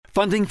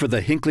Funding for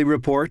the Hinckley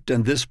Report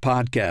and this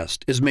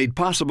podcast is made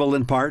possible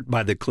in part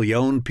by the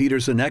Cleone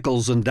Peterson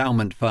Eccles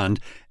Endowment Fund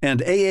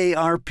and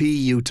AARP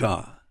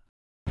Utah.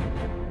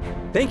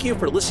 Thank you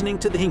for listening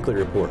to the Hinckley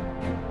Report,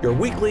 your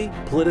weekly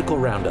political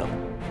roundup.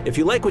 If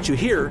you like what you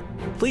hear,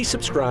 please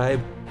subscribe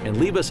and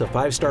leave us a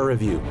 5-star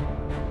review.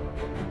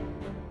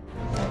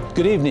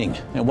 Good evening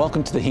and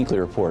welcome to the Hinckley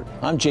Report.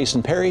 I'm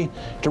Jason Perry,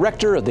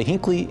 director of the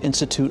Hinckley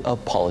Institute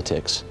of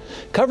Politics.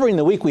 Covering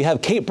the week, we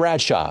have Kate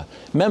Bradshaw,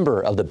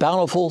 member of the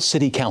Bountiful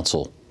City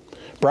Council,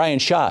 Bryan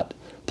Schott,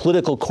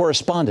 political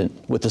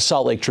correspondent with the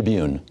Salt Lake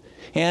Tribune,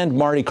 and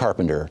Marty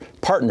Carpenter,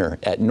 partner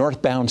at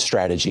Northbound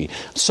Strategy.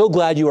 So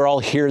glad you are all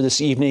here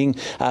this evening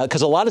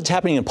because a lot is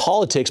happening in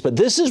politics, but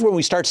this is where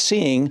we start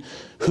seeing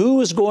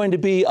who is going to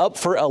be up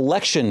for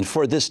election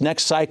for this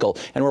next cycle.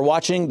 And we're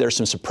watching, there's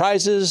some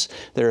surprises,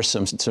 there's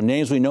some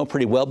names we know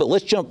pretty well, but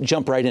let's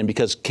jump right in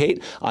because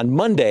Kate, on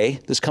Monday,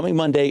 this coming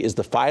Monday is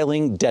the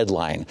filing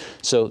deadline.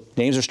 So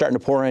names are starting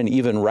to pour in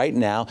even right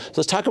now. So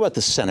let's talk about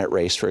the Senate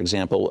race, for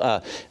example.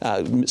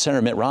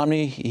 Senator Mitt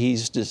Romney,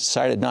 he's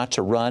decided not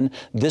to run.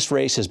 This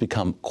race has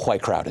become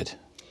quite crowded.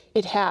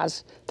 It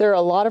has. There are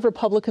a lot of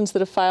Republicans that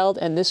have filed,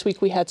 and this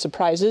week we had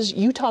surprises.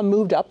 Utah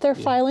moved up their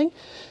filing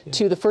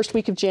to the first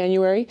week of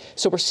January,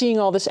 so we're seeing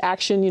all this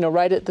action,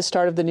 right at the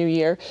start of the new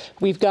year.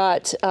 We've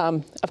got,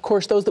 of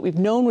course, those that we've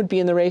known would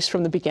be in the race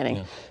from the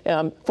beginning.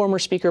 Former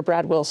Speaker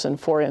Brad Wilson,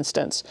 for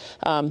instance,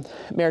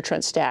 Mayor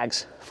Trent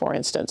Staggs, for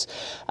instance.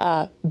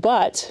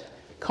 But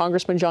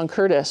Congressman John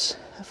Curtis,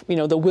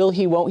 the will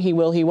he, won't he,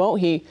 will he,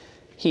 won't he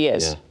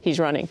is. Yeah. He's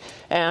running.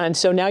 And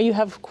so now you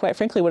have, quite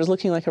frankly, what is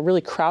looking like a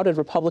really crowded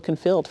Republican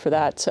field for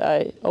that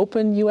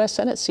open U.S.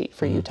 Senate seat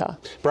for Utah.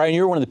 Brian,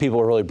 you're one of the people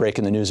who are really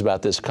breaking the news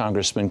about this,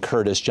 Congressman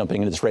Curtis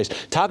jumping into this race.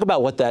 Talk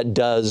about what that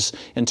does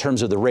in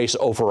terms of the race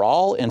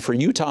overall and for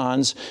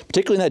Utahns,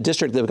 particularly in that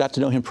district that have got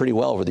to know him pretty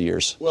well over the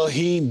years. Well,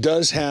 he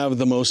does have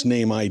the most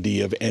name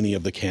ID of any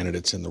of the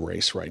candidates in the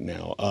race right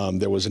now.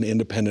 There was an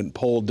independent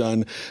poll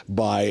done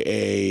by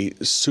a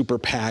super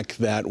PAC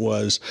that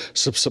was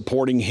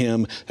supporting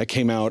him that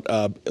came out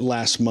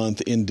last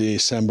month in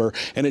December,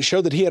 and it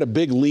showed that he had a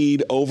big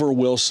lead over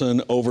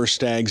Wilson, over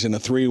Staggs in a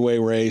three-way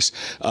race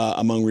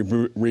among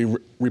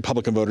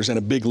Republican voters, and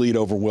a big lead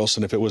over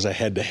Wilson if it was a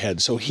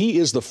head-to-head. So he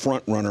is the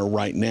front runner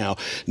right now.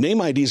 Name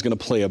ID is going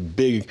to play a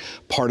big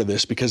part of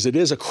this because it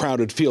is a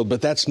crowded field,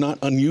 but that's not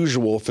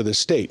unusual for the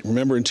state.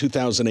 Remember in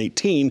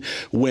 2018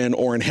 when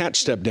Orrin Hatch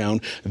stepped down,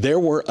 there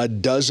were a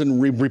dozen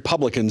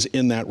Republicans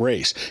in that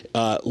race.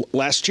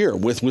 Last year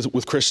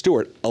with Chris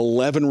Stewart,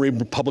 11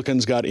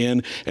 Republicans got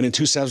in, and in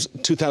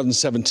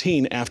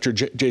 2017, after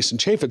Jason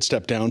Chaffetz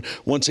stepped down,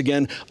 once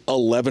again,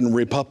 11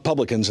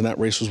 Republicans, and that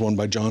race was won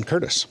by John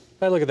Curtis.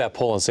 I look at that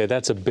poll and say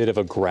that's a bit of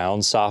a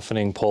ground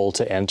softening poll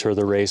to enter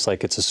the race,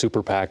 like it's a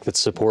super PAC that's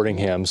supporting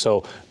him.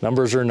 So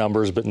numbers are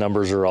numbers, but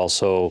numbers are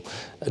also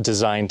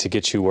designed to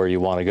get you where you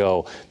want to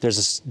go.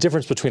 There's a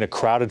difference between a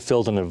crowded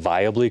field and a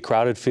viably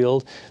crowded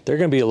field. There are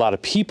going to be a lot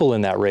of people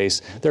in that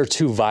race. There are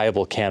two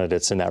viable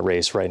candidates in that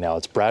race right now.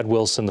 It's Brad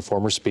Wilson, the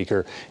former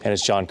speaker, and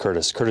it's John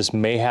Curtis. Curtis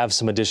may have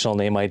some additional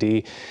name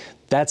ID.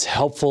 That's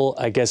helpful,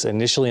 I guess,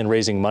 initially in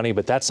raising money,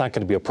 but that's not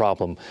going to be a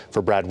problem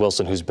for Brad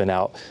Wilson, who's been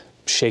out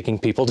shaking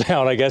people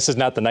down, I guess is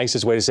not the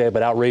nicest way to say it,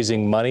 but out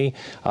raising money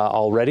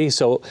already.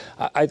 So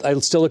I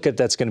still look at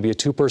that's going to be a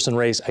two-person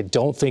race. I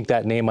don't think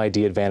that name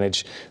ID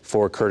advantage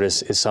for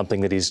Curtis is something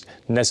that he's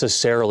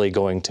necessarily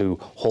going to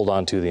hold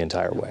on to the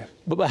entire way.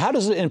 But how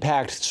does it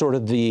impact sort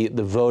of the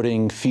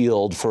voting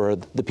field for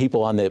the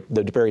people on the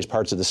various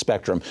parts of the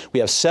spectrum? We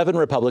have 7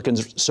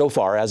 Republicans so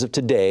far, as of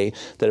today,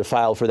 that have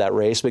filed for that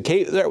race. But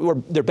Kate,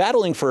 they're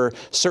battling for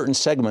certain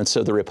segments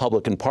of the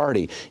Republican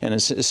Party. And it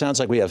sounds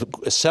like we have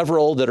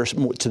several that are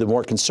to the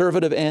more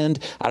conservative end.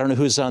 I don't know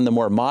who's on the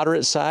more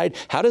moderate side.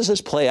 How does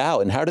this play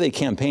out, and how do they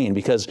campaign?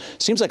 Because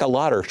it seems like a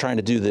lot are trying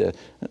to do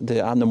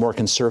the on the more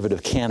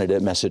conservative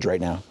candidate message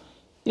right now.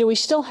 We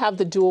still have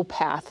the dual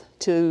path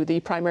to the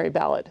primary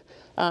ballot.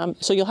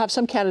 So you'll have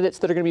some candidates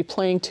that are going to be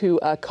playing to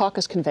a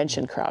caucus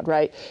convention crowd,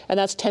 right? And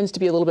that tends to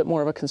be a little bit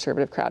more of a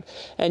conservative crowd.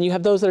 And you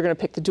have those that are going to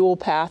pick the dual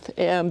path,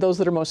 and those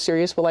that are most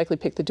serious will likely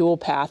pick the dual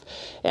path.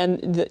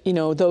 And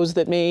those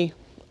that may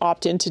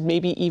opt into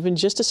maybe even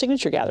just a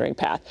signature gathering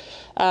path.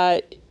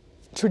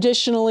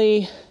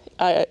 Traditionally,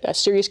 a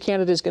serious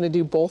candidate is going to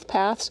do both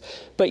paths,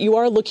 but you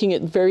are looking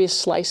at various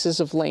slices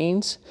of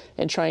lanes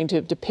and trying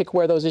to pick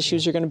where those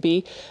issues are going to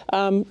be.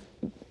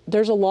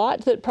 There's a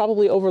lot that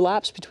probably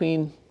overlaps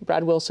between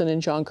Brad Wilson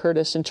and John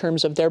Curtis in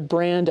terms of their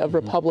brand of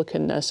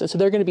Republicanness. And so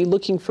they're going to be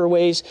looking for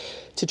ways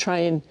to try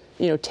and,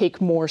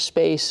 take more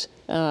space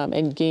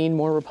and gain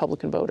more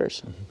Republican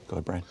voters. Go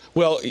ahead, Brian.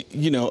 Well,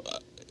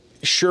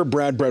 sure,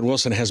 Brad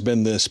Wilson has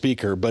been the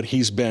speaker, but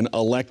he's been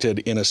elected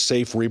in a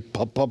safe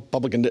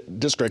Republican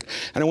district.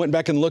 And I went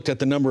back and looked at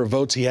the number of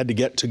votes he had to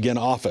get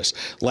office.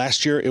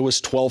 Last year, it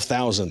was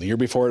 12,000. The year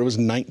before, it was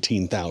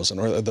 19,000.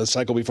 Or the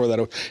cycle before that,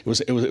 it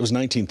was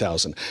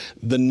 19,000.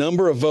 The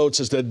number of votes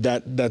is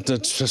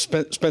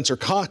that Spencer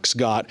Cox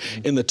got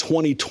in the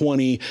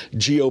 2020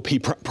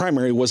 GOP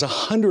primary was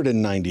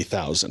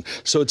 190,000.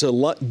 So it's a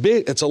lot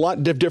big. It's a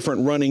lot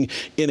different running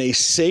in a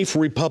safe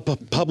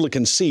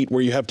Republican seat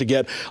where you have to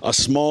get a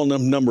small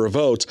number of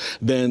votes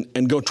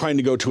trying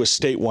to go to a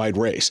statewide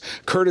race.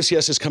 Curtis,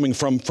 yes, is coming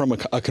from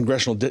a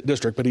congressional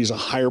district, but he's a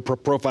higher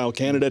profile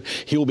candidate.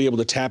 He will be able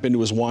to tap into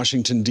his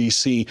Washington,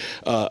 D.C.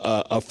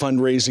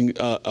 Fundraising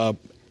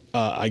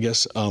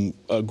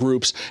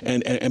groups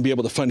and be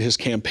able to fund his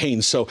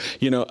campaign. So,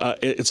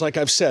 it's like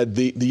I've said,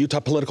 the Utah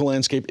political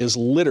landscape is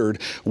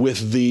littered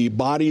with the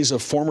bodies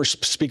of former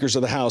speakers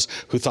of the House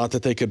who thought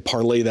that they could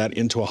parlay that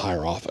into a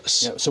higher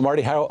office. Yeah, so,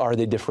 Marty, how are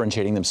they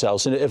differentiating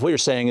themselves? And if what you're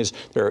saying is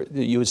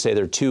you would say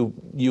they're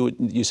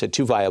you said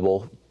two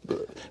viable.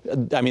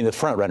 I mean, the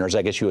front runners,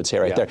 I guess you would say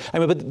there. I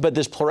mean, but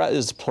this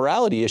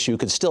plurality issue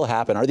could still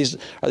happen. Are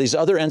these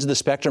other ends of the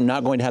spectrum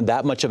not going to have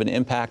that much of an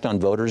impact on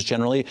voters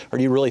generally, or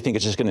do you really think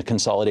it's just going to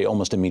consolidate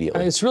almost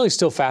immediately? It's really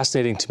still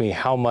fascinating to me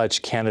how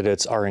much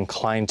candidates are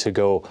inclined to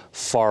go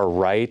far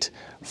right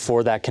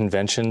for that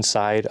convention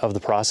side of the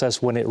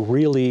process when it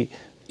really,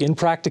 in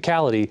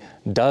practicality,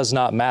 does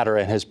not matter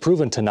and has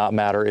proven to not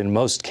matter in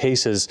most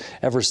cases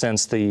ever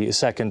since the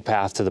second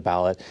path to the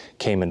ballot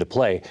came into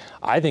play.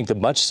 I think the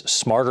much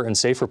smarter and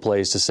safer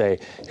play is to say,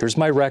 here's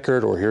my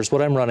record or here's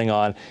what I'm running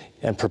on,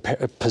 and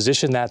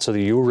position that so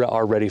that you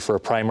are ready for a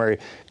primary.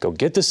 Go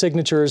get the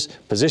signatures,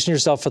 position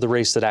yourself for the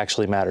race that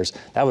actually matters.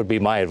 That would be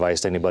my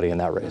advice to anybody in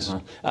that race.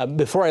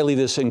 Before I leave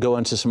this and go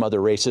into some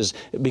other races,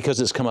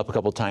 because it's come up a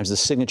couple of times, the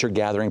signature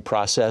gathering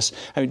process,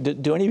 I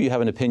mean, do any of you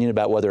have an opinion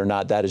about whether or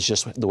not that is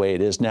just the way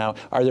it is now?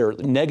 Are there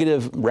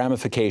negative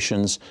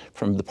ramifications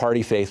from the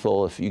party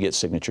faithful if you get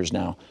signatures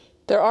now?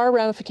 There are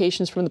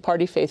ramifications from the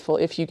party faithful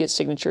if you get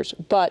signatures,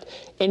 but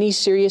any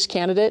serious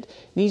candidate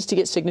needs to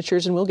get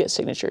signatures and will get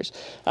signatures.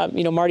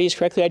 Marty has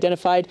correctly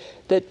identified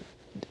that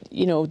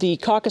the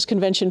caucus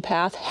convention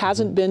path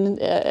hasn't been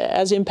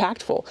as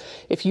impactful.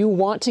 If you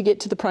want to get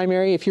to the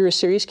primary, if you're a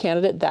serious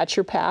candidate, that's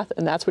your path,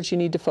 and that's what you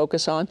need to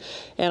focus on.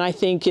 And I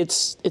think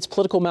it's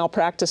political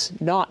malpractice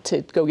not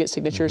to go get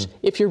signatures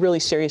if you're really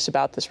serious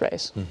about this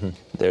race.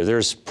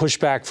 There's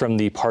pushback from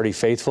the party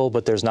faithful,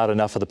 but there's not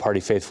enough of the party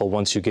faithful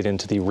once you get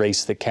into the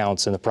race that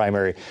counts in the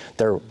primary.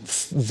 They're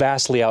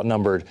vastly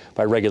outnumbered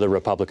by regular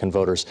Republican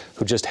voters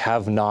who just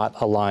have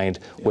not aligned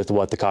with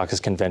what the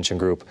caucus convention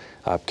group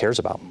cares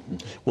about.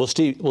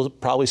 We'll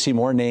probably see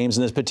more names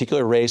in this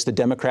particular race. The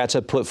Democrats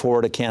have put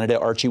forward a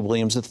candidate, Archie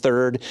Williams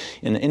III,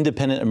 and an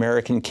independent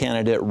American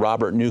candidate,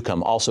 Robert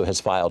Newcomb, also has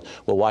filed.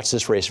 We'll watch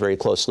this race very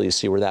closely to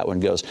see where that one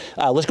goes.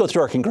 Let's go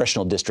through our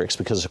congressional districts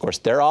because, of course,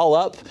 they're all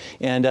up.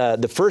 And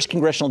the first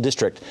congressional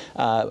district,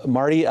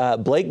 Marty,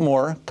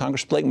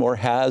 Congress Blake Moore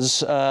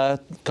has a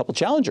couple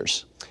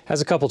challengers. Has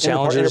a couple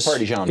challengers.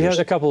 Interparty challengers. He has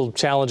a couple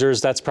challengers.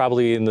 That's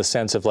probably in the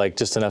sense of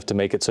just enough to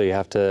make it so you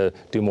have to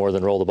do more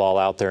than roll the ball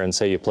out there and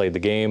say you played the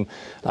game.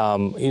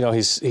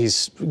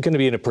 He's going to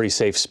be in a pretty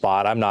safe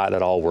spot. I'm not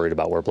at all worried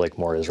about where Blake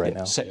Moore is right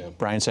now.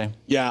 Brian, same?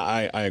 Yeah,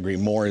 I agree.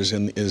 Moore is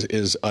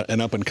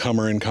an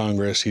up-and-comer in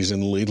Congress. He's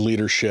in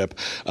leadership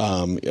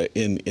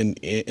in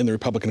the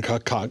Republican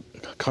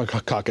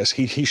caucus.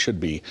 He should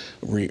be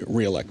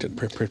reelected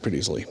pretty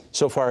easily.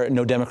 So far,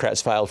 no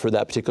Democrats filed for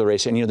that particular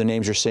race. Any of the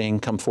names you're seeing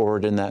come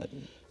forward in that?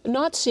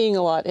 Not seeing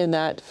a lot in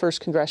that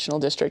first congressional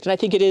district. And I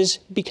think it is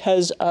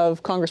because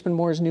of Congressman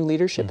Moore's new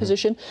leadership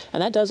position.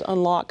 And that does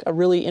unlock a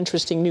really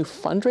interesting new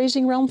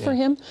fundraising realm for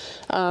him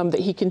that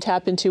he can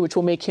tap into, which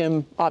will make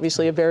him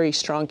obviously a very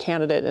strong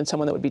candidate and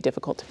someone that would be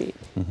difficult to beat.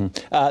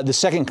 The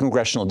second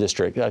congressional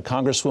district,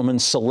 Congresswoman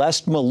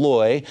Celeste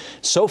Malloy,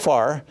 so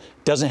far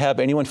doesn't have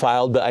anyone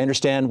filed, but I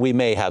understand we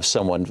may have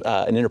someone,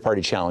 an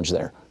inter-party challenge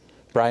there.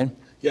 Brian?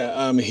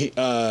 Yeah,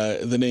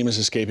 the name is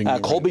escaping me.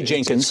 Colby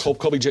Jenkins.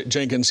 Colby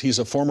Jenkins. He's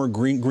a former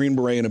Green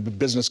Beret and a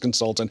business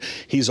consultant.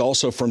 He's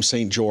also from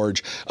St.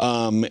 George.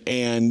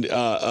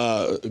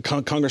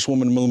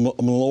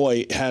 Congresswoman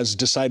Malloy has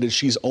decided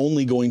she's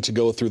only going to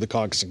go through the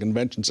caucus and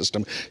convention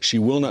system. She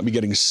will not be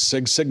getting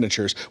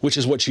signatures, which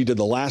is what she did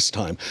the last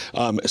time.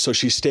 So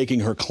she's staking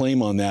her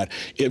claim on that.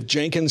 If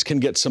Jenkins can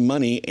get some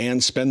money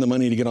and spend the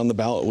money to get on the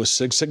ballot with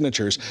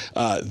signatures,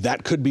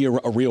 that could be a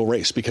real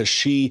race because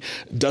she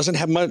doesn't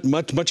have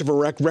much of a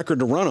record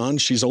to run on.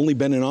 She's only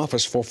been in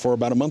office for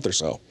about a month or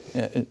so.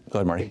 Go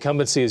ahead, Marty.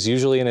 Incumbency is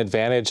usually an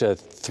advantage. A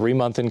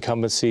 3-month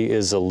incumbency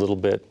is a little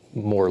bit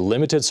more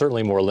limited,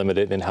 certainly more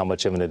limited in how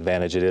much of an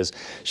advantage it is.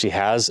 She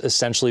has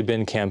essentially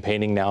been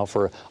campaigning now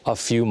for a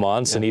few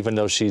months, and even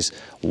though she's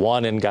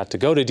won and got to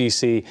go to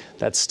D.C.,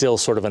 that's still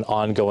sort of an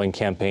ongoing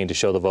campaign to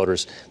show the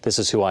voters, this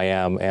is who I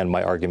am and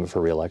my argument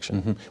for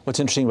re-election. What's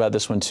interesting about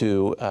this one,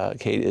 too,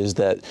 Kate, is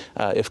that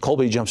if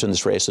Colby jumps in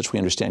this race, which we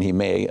understand he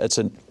may, it's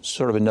a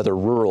sort of another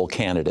rural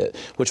candidate,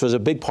 which was a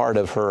big part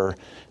of her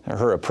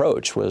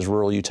approach, was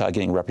rural Utah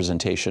getting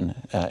representation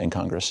in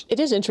Congress. It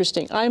is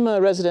interesting. I'm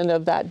a resident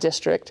of that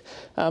district,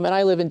 and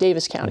I live in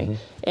Davis County.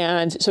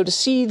 And so to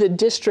see the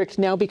district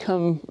now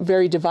become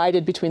very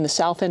divided between the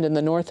south end and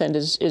the north end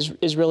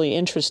is really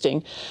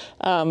interesting.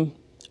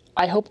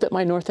 I hope that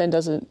my north end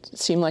doesn't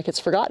seem like it's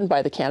forgotten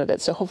by the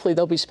candidates. So hopefully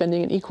they'll be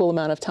spending an equal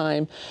amount of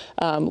time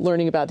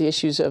learning about the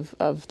issues of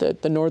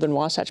the northern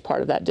Wasatch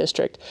part of that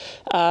district.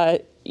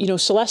 You know,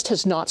 Celeste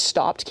has not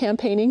stopped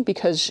campaigning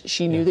because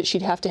she knew that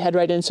she'd have to head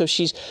right in. So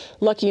she's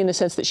lucky in the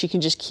sense that she can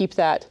just keep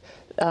that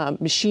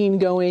machine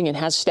going and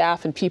has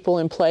staff and people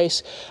in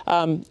place.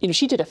 You know,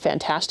 she did a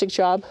fantastic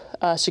job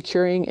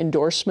securing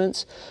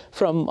endorsements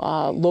from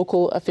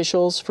local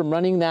officials, from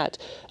running that,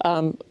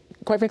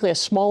 quite frankly, a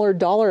smaller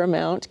dollar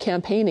amount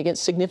campaign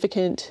against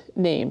significant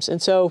names. And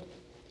so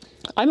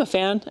I'm a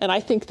fan, and I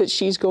think that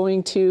she's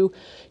going to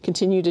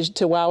continue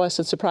to wow us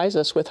and surprise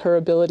us with her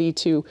ability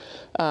to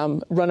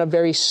run a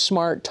very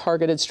smart,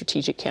 targeted,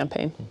 strategic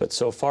campaign. But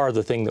so far,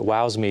 the thing that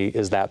wows me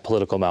is that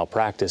political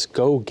malpractice.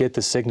 Go get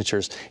the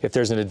signatures. If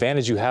there's an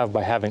advantage you have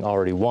by having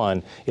already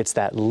won, it's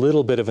that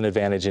little bit of an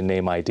advantage in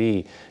name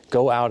ID.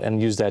 Go out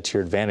and use that to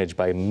your advantage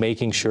by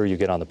making sure you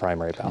get on the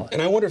primary ballot.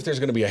 And I wonder if there's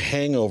going to be a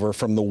hangover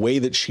from the way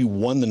that she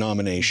won the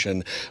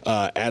nomination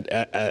at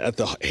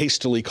the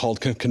hastily called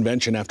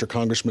convention after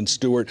Congressman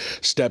Stewart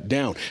stepped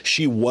down.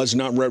 She was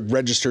not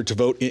registered to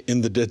vote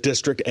in the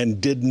district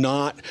and did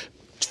not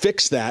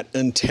fix that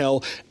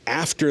until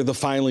after the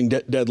filing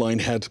deadline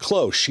had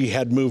closed. She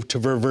had moved to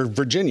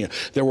Virginia.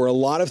 There were a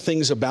lot of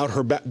things about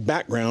her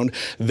background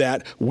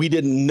that we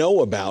didn't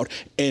know about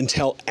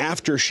until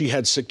after she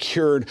had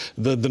secured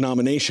the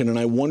nomination. And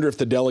I wonder if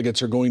the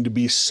delegates are going to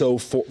be so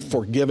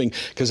forgiving,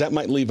 because that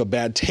might leave a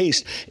bad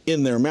taste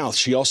in their mouth.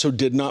 She also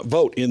did not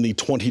vote in the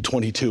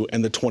 2022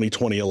 and the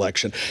 2020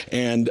 election.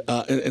 And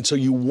so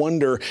you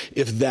wonder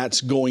if that's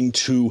going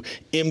to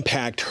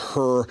impact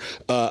her,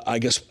 I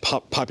guess,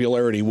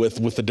 popularity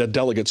with the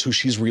delegates who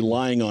she's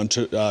relying on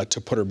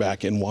to put her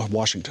back in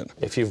Washington.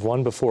 If you've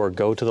won before,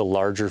 go to the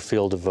larger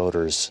field of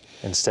voters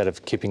instead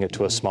of keeping it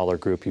to a smaller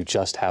group. You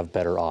just have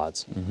better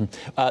odds.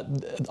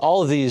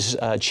 All of these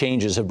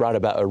changes have brought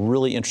about a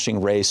really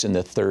interesting race in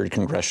the 3rd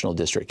Congressional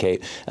District,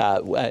 Kate.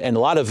 And a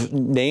lot of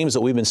names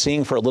that we've been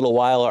seeing for a little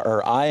while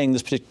are eyeing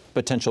this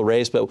potential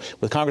race, but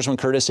with Congressman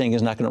Curtis saying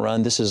he's not going to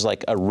run, this is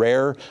like a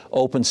rare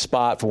open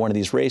spot for one of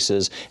these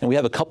races. And we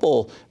have a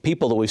couple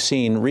people that we've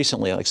seen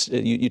recently, like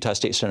Utah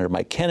State Senator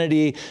Mike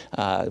Kennedy,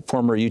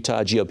 former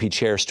Utah GOP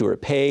Chair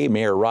Stuart Pay,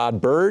 Mayor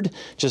Rod Byrd,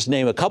 just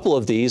name a couple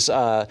of these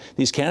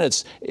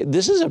candidates.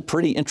 This is a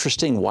pretty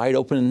interesting, wide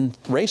open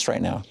race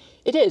right now.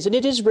 It is, and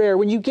it is rare.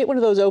 When you get one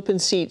of those open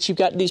seats, you've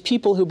got these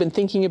people who've been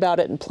thinking about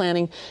it and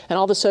planning, and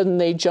all of a sudden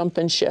they jump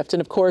and shift. And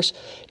of course,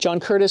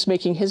 John Curtis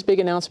making his big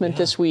announcement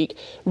this week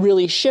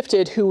really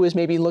shifted who was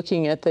maybe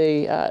looking at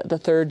the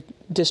 3rd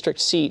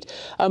district seat.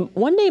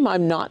 One name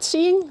I'm not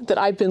seeing that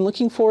I've been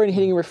looking for and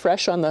hitting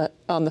refresh on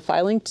the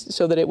filing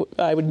so that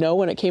I would know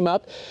when it came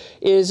up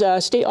is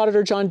State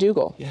Auditor John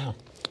Dugal. Yeah.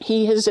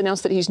 He has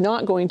announced that he's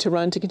not going to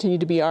run to continue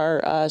to be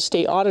our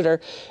state auditor,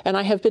 and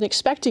I have been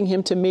expecting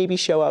him to maybe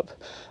show up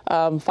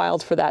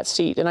filed for that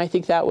seat, and I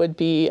think that would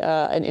be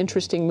an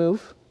interesting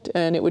move,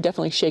 and it would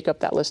definitely shake up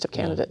that list of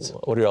candidates.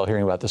 What are you all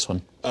hearing about this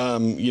one?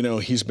 You know,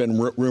 he's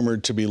been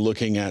rumored to be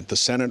looking at the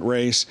Senate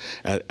race,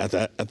 at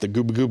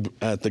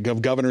the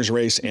governor's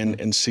race, and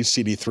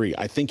CD3.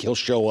 I think he'll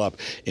show up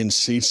in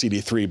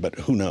CD3, but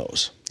who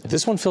knows?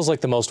 This one feels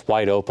like the most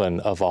wide open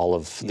of all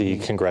of the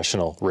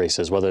congressional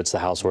races, whether it's the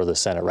House or the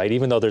Senate, right?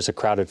 Even though there's a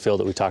crowded field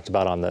that we talked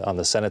about on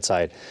the Senate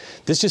side,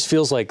 this just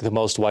feels like the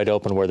most wide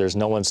open, where there's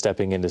no one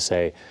stepping in to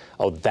say,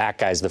 oh, that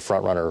guy's the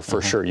front runner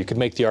for sure. You could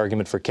make the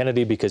argument for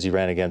Kennedy because he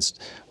ran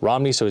against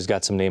Romney, so he's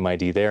got some name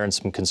ID there and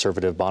some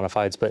conservative bona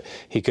fides, but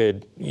you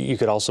could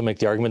also make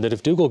the argument that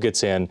if Dugal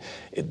gets in,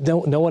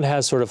 no one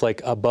has sort of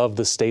like above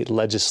the state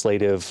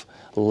legislative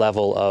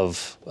level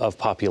of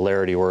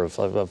popularity or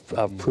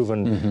of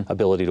proven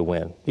ability to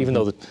win, even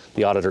though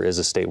the auditor is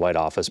a statewide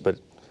office, but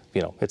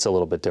you know, it's a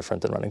little bit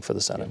different than running for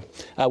the Senate.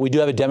 We do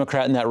have a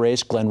Democrat in that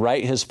race. Glenn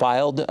Wright has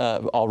filed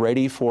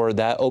already for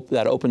that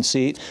open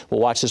seat. We'll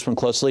watch this one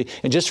closely.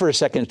 And just for a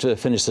second to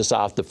finish this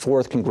off, the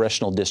 4th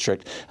Congressional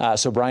District.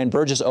 So Brian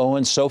Burgess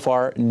Owens, so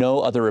far, no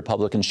other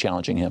Republicans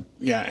challenging him.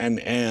 Yeah,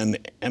 and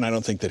I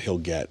don't think that he'll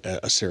get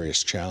a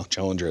serious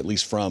challenger, at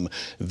least from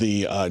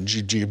the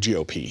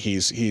GOP.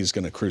 He's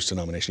going to cruise to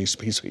nomination.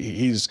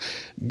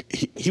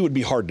 He would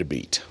be hard to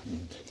beat.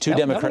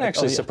 That one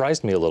actually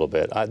surprised me a little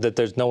bit, that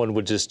there's no one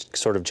would just just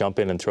sort of jump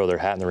in and throw their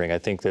hat in the ring. I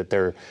think that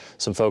there are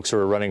some folks who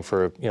are running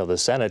for the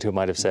Senate who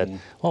might have said,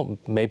 well,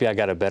 maybe I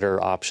got a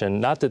better option.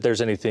 Not that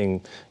there's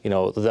anything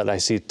that I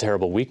see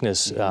terrible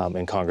weakness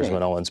in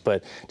Congressman Owens,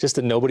 but just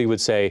that nobody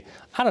would say,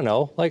 I don't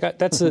know, like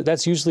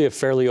that's usually a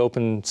fairly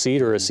open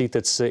seat or a seat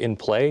that's in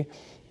play.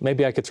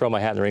 Maybe I could throw my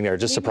hat in the ring there. It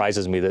just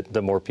surprises me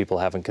that more people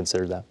haven't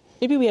considered that.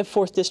 Maybe we have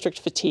 4th District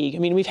fatigue. I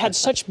mean, we've had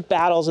such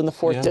battles in the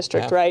 4th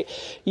District, right?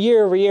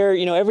 Year over year,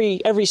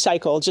 every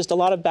cycle, just a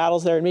lot of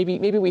battles there. And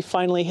maybe we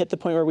finally hit the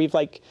point where we've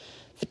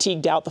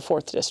fatigued out the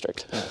 4th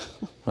District.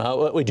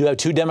 Well, we do have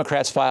 2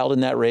 Democrats filed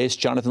in that race,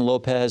 Jonathan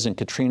Lopez and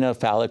Katrina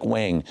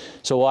Fallick-Wang.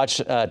 So watch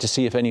to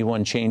see if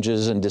anyone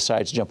changes and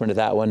decides to jump into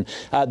that one.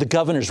 The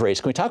governor's race,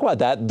 can we talk about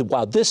that?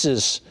 Wow, this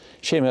is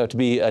shaping up to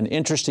be an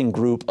interesting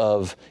group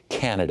of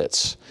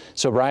candidates.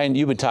 So Bryan,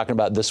 you've been talking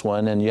about this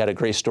one, and you had a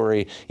great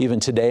story even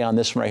today on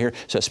this one right here.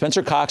 So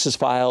Spencer Cox is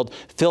filed,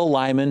 Phil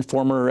Lyman,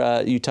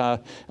 former Utah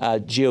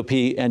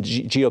GOP, and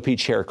GOP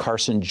Chair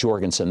Carson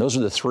Jorgensen. Those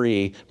are the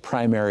 3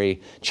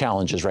 primary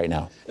challenges right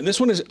now. And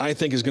this one I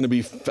think is going to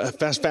be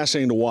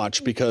fascinating to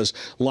watch, because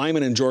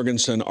Lyman and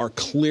Jorgensen are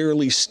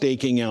clearly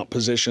staking out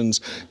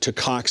positions to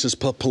Cox's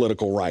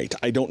political right.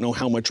 I don't know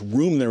how much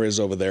room there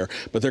is over there,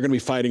 but they're going to be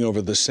fighting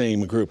over the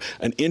same group.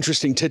 An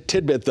interesting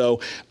tidbit, though,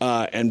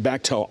 and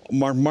back to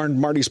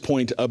Marty's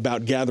point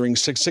about gathering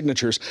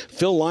signatures,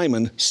 Phil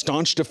Lyman,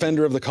 staunch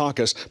defender of the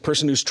caucus,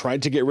 person who's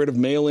tried to get rid of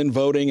mail-in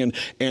voting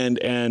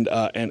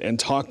and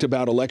talked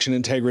about election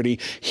integrity,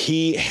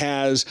 he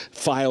has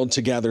filed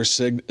to gather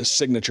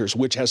signatures,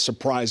 which has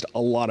surprised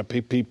a lot of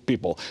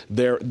people.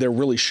 They're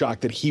really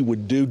shocked that he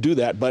would do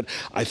that, but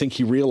I think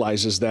he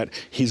realizes that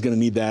he's going to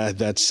need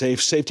that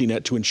safety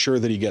net to ensure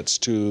that he gets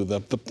to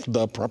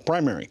the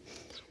primary.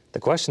 The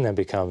question then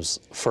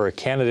becomes, for a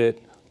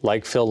candidate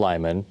like Phil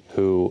Lyman,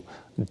 who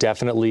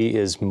definitely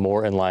is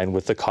more in line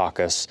with the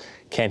caucus,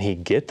 can he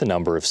get the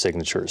number of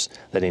signatures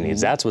that he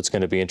needs? That's what's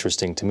going to be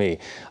interesting to me.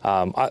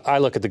 I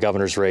look at the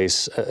governor's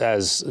race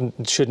as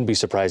shouldn't be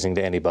surprising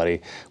to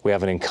anybody. We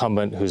have an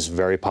incumbent who's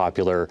very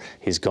popular.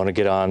 He's going to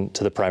get on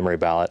to the primary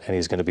ballot, and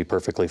he's going to be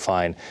perfectly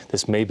fine.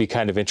 This may be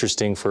kind of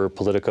interesting for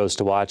politicos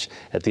to watch.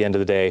 At the end of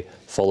the day,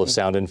 full of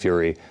sound and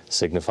fury,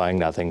 signifying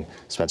nothing.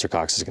 Spencer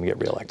Cox is going to get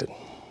reelected.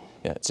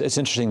 Yeah, it's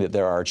interesting that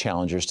there are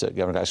challengers to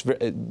Governor Cox,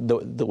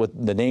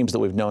 the names that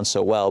we've known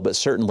so well, but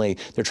certainly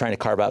they're trying to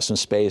carve out some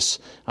space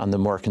on the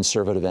more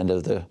conservative end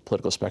of the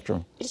political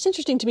spectrum. It's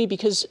interesting to me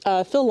because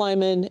Phil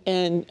Lyman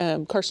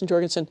and Carson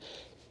Jorgensen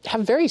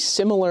have very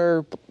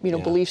similar,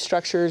 belief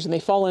structures, and they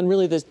fall in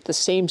really the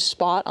same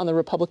spot on the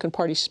Republican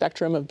Party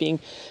spectrum of being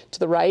to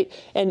the right.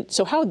 And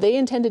so how they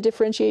intend to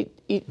differentiate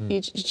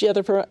each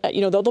other from,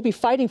 they'll be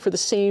fighting for the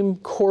same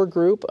core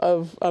group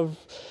of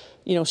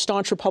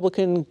staunch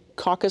Republican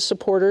caucus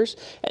supporters.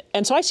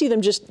 And so I see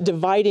them just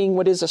dividing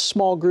what is a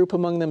small group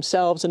among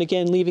themselves, and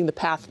again, leaving the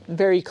path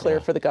very clear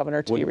for the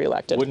governor to be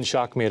reelected. Wouldn't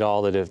shock me at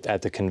all that if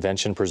at the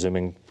convention,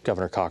 presuming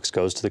Governor Cox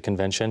goes to the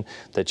convention,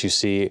 that you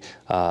see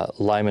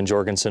Lyman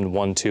Jorgensen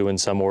 1, 2 in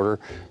some order,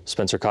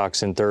 Spencer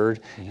Cox in 3rd,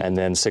 and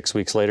then 6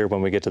 weeks later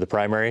when we get to the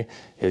primary,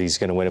 he's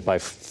going to win it by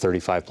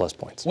 35 plus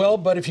points. Well,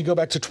 but if you go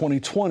back to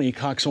 2020,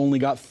 Cox only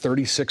got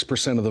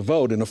 36% of the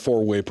vote in a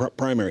 4-way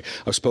primary.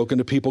 I've spoken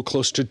to people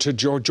close to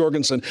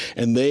Jorgensen,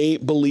 and they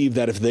believe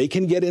that if they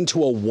can get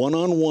into a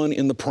one-on-one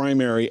in the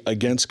primary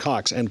against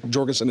Cox, and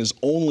Jorgensen is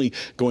only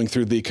going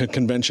through the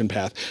convention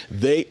path,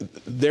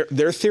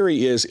 their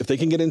theory is if they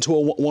can get into a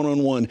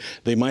one-on-one,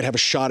 they might have a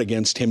shot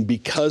against him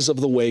because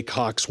of the way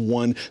Cox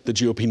won the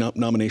GOP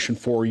nomination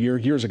 4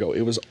 years ago.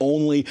 It was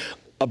only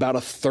about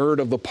a third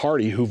of the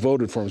party who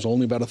voted for him. It was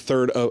only about a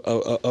third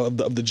of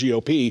the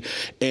GOP.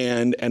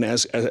 And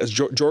as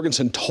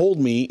Jorgensen told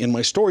me in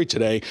my story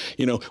today,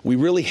 we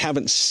really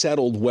haven't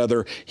settled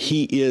whether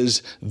he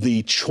is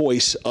the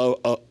choice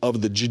of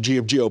the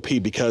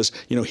GOP because,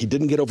 he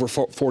didn't get over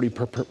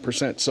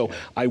 40%. So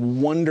I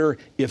wonder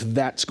if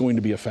that's going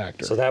to be a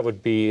factor. So that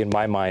would be, in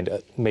my mind,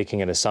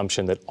 making an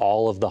assumption that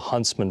all of the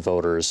Huntsman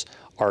voters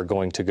are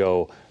going to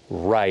go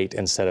right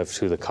instead of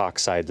to the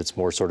Cox side that's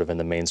more sort of in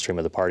the mainstream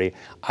of the party.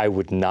 I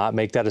would not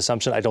make that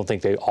assumption. I don't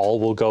think they all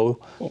will go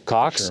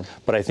Cox,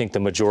 but I think the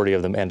majority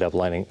of them end up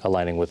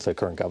aligning with the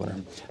current governor.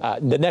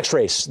 The next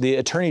race, the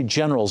Attorney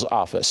General's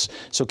office.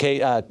 So,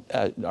 Kate,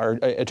 our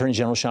Attorney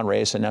General Sean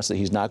Reyes announced that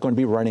he's not going to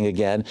be running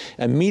again.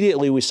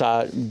 Immediately, we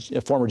saw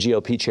former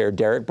GOP Chair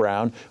Derek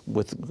Brown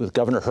with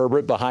Governor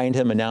Herbert behind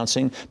him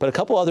announcing, but a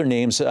couple other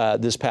names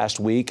this past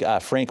week,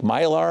 Frank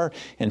Mylar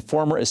and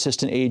former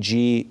Assistant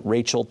AG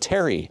Rachel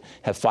Terry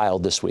have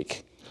filed this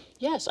week.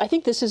 Yes, I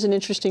think this is an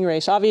interesting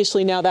race.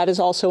 Obviously, now that is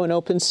also an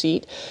open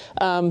seat.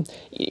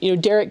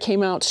 Derek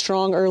came out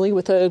strong early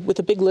with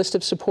a big list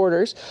of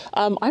supporters.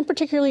 I'm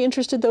particularly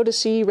interested, though, to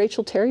see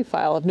Rachel Terry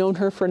file. I've known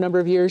her for a number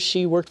of years.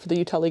 She worked for the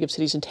Utah League of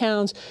Cities and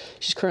Towns.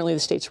 She's currently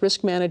the state's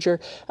risk manager.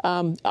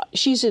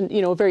 She's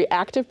a very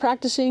active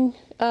practicing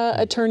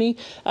attorney.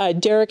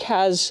 Derek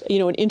has,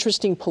 an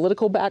interesting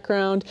political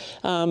background,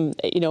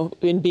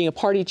 in being a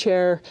party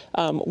chair,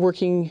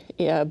 working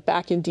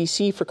back in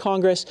D.C. for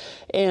Congress,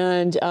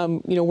 and,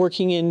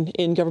 working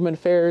in government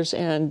affairs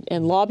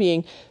and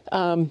lobbying.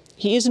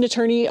 He is an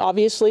attorney,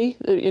 obviously,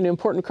 an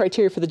important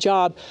criteria for the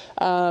job.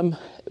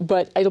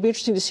 But it'll be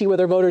interesting to see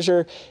whether voters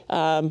are,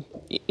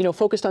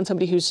 focused on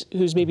somebody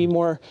who's maybe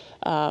more,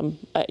 a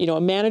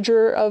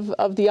manager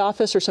of the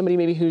office, or somebody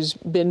maybe who's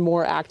been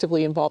more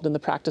actively involved in the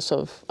practice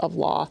of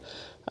law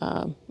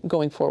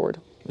going forward.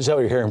 Is that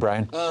what you're hearing,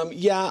 Bryan?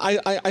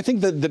 I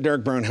think that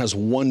Derek Brown has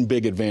one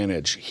big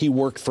advantage. He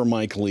worked for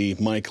Mike Lee.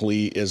 Mike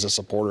Lee is a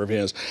supporter of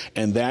his,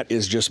 and that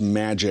is just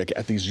magic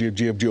at these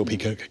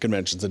GOP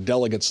conventions. The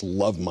delegates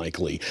love Mike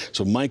Lee.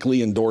 So Mike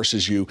Lee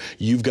endorses you,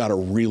 you've got a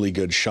really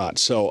good shot.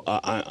 So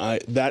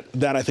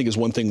that I think is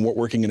one thing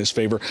working in his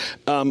favor.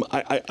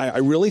 I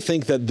really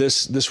think that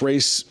this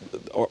race,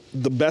 or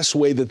the best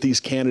way that these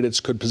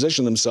candidates could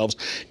position themselves,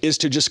 is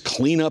to just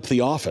clean up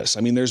the office. I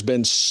mean, there's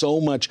been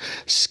so much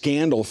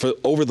scandal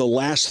over the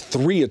last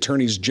 3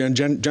 attorneys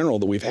general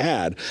that we've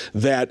had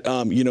that,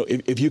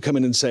 if you come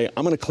in and say,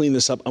 I'm going to clean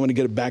this up, I'm going to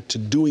get it back to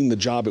doing the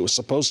job it was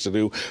supposed to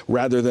do,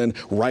 rather than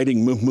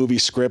writing movie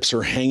scripts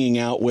or hanging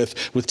out with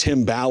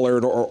Tim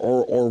Ballard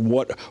or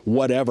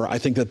whatever, I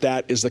think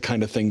that is the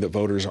kind of thing that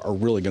voters are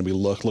really going to be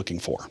looking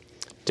for.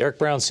 Derek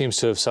Brown seems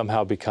to have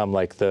somehow become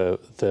like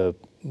the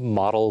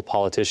model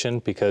politician,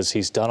 because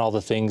he's done all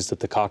the things that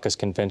the caucus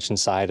convention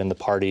side and the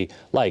party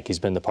like. He's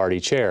been the party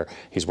chair.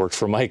 He's worked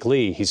for Mike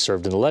Lee. He's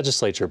served in the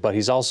legislature, but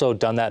he's also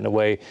done that in a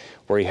way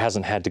where he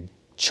hasn't had to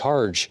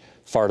charge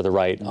far to the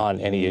right on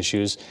any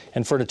issues.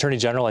 And for an attorney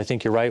general, I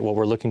think you're right. What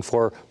we're looking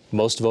for,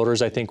 most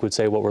voters, I think, would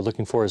say what we're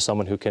looking for is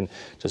someone who can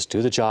just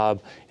do the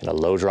job in a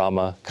low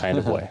drama kind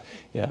of way.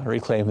 Yeah,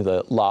 reclaim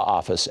the law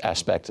office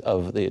aspect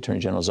of the Attorney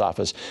General's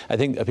office. I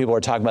think people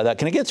are talking about that.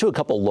 Can I get to a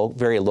couple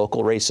very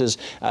local races?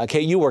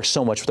 Kay, you work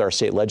so much with our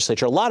state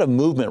legislature. A lot of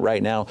movement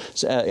right now,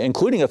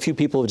 including a few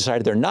people who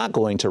decided they're not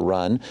going to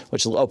run,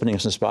 which is opening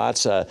some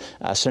spots.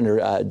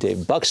 Senator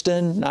Dave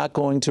Buxton not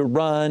going to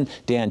run.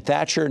 Dan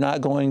Thatcher not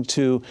going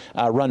to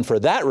run for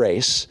that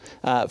race,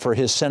 for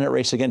his Senate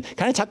race again.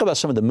 Kind of talk about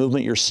some of the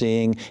movement you're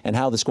seeing and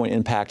how that's going to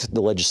impact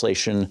the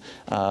legislation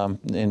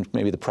and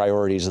maybe the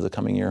priorities of the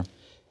coming year.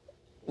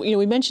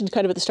 We mentioned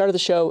kind of at the start of the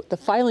show, the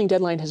filing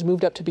deadline has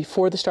moved up to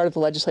before the start of the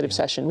legislative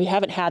session. We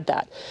haven't had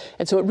that.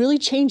 And so it really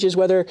changes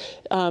whether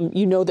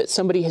that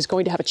somebody is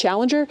going to have a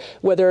challenger,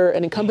 whether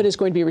an incumbent is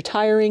going to be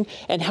retiring,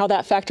 and how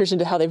that factors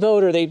into how they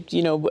vote. Are they,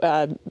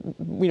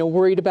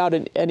 worried about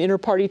an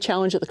inter-party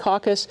challenge at the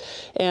caucus?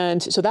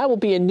 And so that will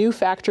be a new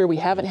factor we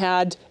haven't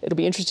had. It'll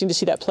be interesting to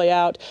see that play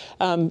out.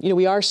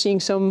 We are seeing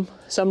some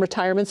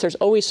retirements. There's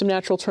always some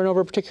natural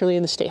turnover, particularly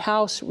in the state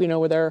house,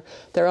 where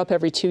they're up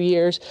every 2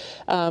 years.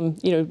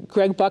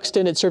 Greg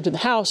Buxton had served in the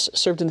House,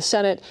 served in the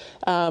Senate,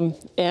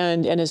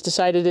 and has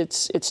decided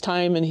it's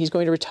time, and he's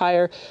going to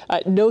retire.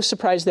 No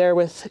surprise there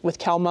with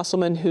Cal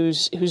Musselman,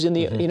 who's in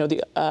the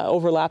the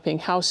overlapping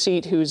House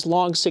seat, who's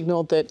long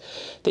signaled that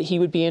he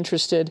would be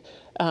interested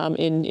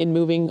in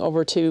moving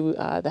over to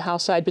the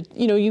House side. But,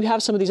 you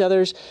have some of these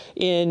others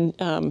in,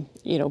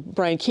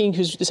 Brian King,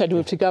 who's decided to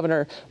move to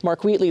governor,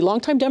 Mark Wheatley,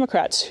 longtime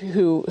Democrats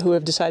who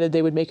have decided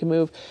they would make a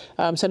move.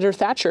 Senator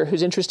Thatcher,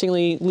 who's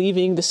interestingly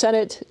leaving the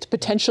Senate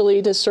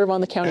potentially to serve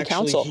on the county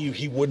council.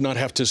 He would not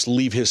have to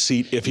leave his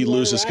seat if he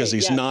loses, because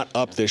he's not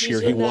up this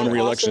year. He won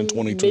re-election in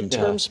 2022.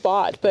 Midterm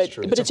spot, but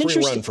it's a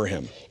free run for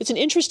him. It's an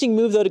interesting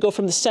move, though, to go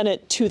from the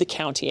Senate to the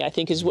county. I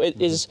think is where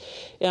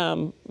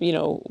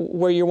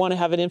you want to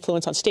have an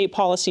influence on state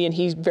policy, and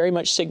he very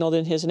much signaled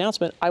in his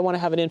announcement, I want to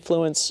have an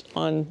influence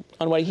on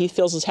what he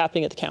feels is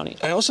happening at the county.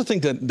 I also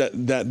think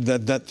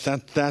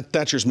that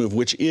Thatcher's move,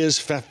 which is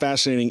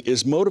fascinating,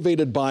 is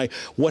motivated by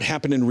what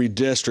happened in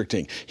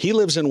redistricting. He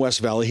lives in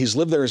West Valley. He's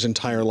lived there his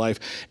entire life,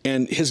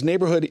 and his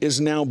neighborhood is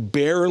now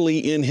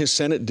barely in his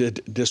Senate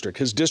district.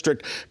 His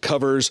district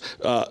covers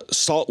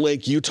Salt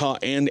Lake, Utah,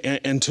 and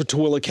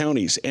Tooele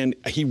counties, and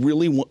he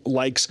really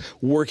likes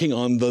working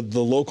on the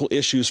local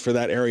issues for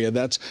that area.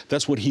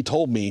 That's what he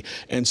told me.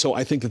 And so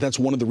I think that's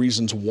one of the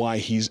reasons why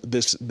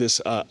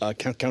this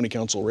county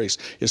council race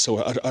is so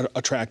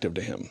attractive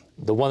to him.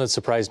 The one that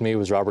surprised me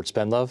was Robert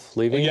Spendlove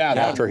leaving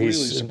after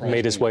he's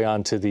made his way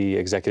onto the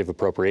executive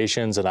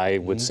appropriations, and I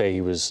would say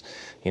he was,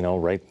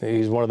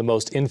 he's one of the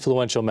most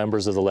influential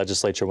members of the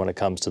legislature when it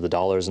comes to the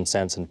dollars and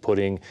cents and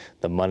putting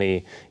the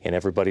money in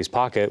everybody's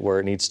pocket where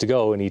it needs to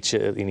go in each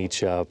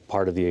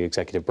part of the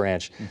executive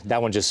branch.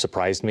 That one just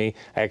surprised me.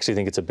 I actually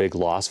think it's a big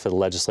loss for the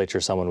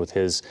legislature, someone with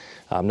his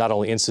not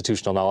only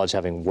institutional knowledge,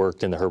 having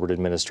worked in the Herbert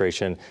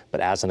administration,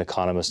 but as an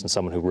economist and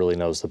someone who really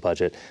knows the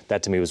budget.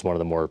 That to me was one of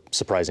the more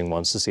surprising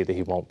ones to see that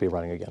he won't be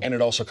running again. And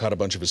it also caught a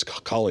bunch of his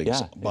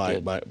colleagues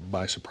by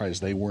surprise.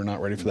 They were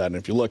not ready for that. And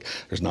if you look,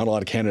 there's not a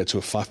lot of candidates who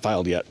have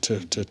filed yet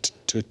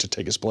to to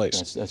take his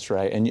place. That's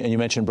right. And you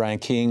mentioned Brian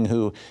King,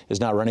 who is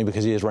not running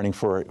because he is running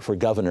for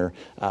governor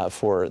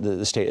for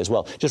the state as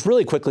well. Just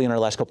really quickly in our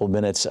last couple of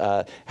minutes,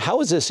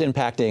 how is this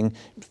impacting,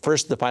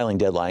 first, the filing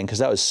deadline, because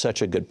that was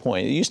such a good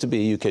point. It used to be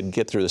you could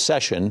get through the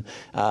session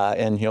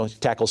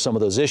and tackle some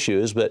of those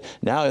issues, but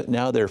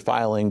now they're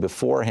filing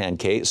beforehand,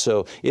 Kate.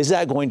 So is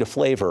that going to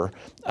flavor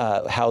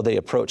how they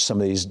approach some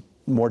of these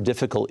more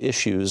difficult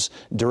issues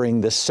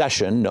during this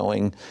session,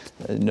 knowing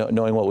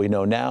what we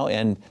know now,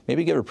 and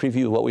maybe give a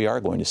preview of what we are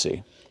going to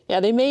see? Yeah,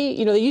 they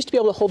may, they used to be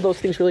able to hold those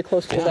things really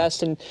close to the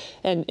vest,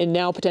 and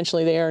now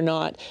potentially they are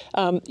not.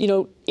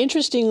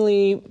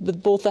 Interestingly,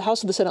 both the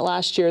House and the Senate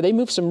last year, they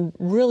moved some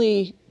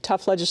really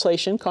tough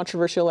legislation,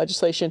 controversial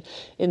legislation,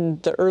 in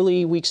the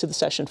early weeks of the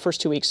session, first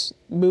 2 weeks,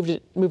 moved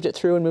it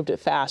through and moved it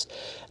fast.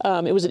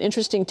 It was an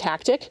interesting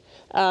tactic,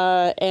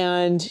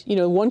 and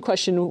one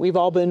question we've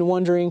all been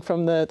wondering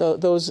from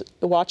those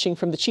watching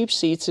from the cheap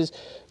seats is,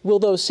 will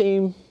those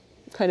same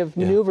kind of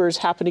maneuvers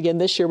happen again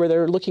this year, where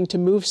they're looking to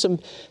move some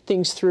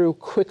things through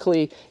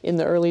quickly in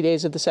the early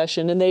days of the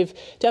session? And they've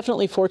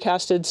definitely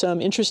forecasted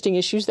some interesting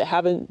issues that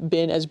haven't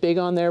been as big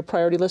on their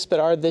priority list, but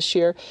are this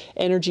year,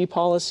 energy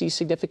policy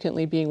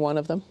significantly being one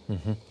of them.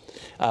 Mm-hmm.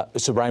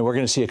 So, Brian, we're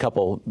going to see a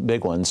couple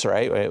big ones,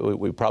 right?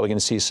 We're probably going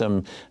to see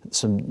some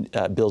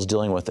bills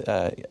dealing with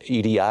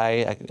EDI,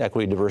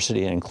 equity,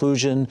 diversity, and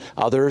inclusion.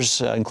 Others,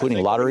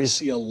 including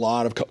lotteries. I think we're going to see a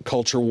lot of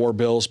culture war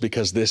bills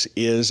because this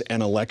is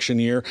an election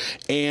year,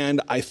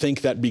 and I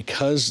think that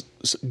because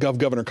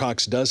Governor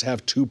Cox does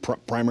have two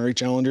primary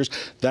challengers,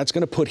 that's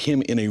going to put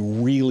him in a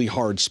really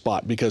hard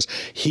spot because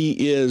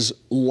he is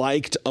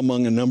liked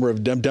among a number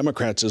of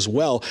Democrats as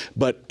well.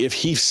 But if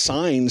he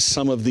signs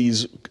some of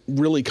these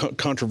really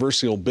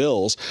controversial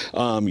bills,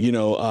 I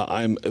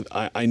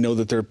know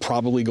that there are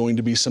probably going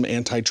to be some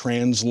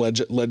anti-trans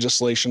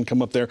legislation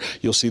come up there.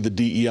 You'll see the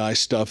DEI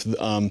stuff,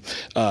 and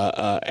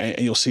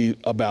you'll see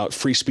about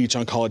free speech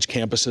on college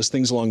campuses,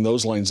 things along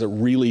those lines that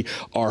really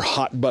are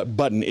hot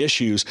button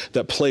issues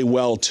that play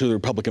well to the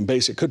Republican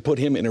base. It could put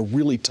him in a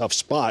really tough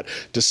spot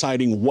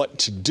deciding what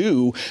to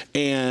do,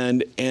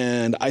 and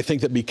I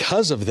think that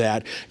because of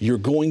that, you're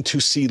going to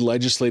see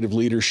legislative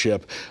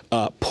leadership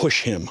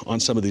push him on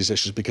some of these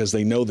issues because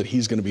they know that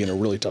he's going to be in a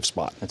really tough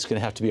spot. That's going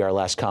to have to be our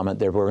last comment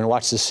there, but we're going to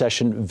watch this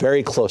session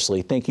very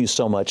closely. Thank you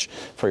so much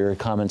for your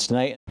comments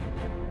tonight.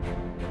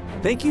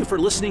 Thank you for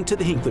listening to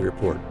the Hinckley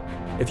Report.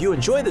 If you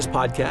enjoy this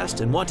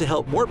podcast and want to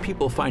help more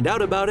people find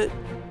out about it,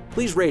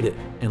 please rate it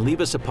and leave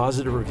us a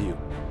positive review.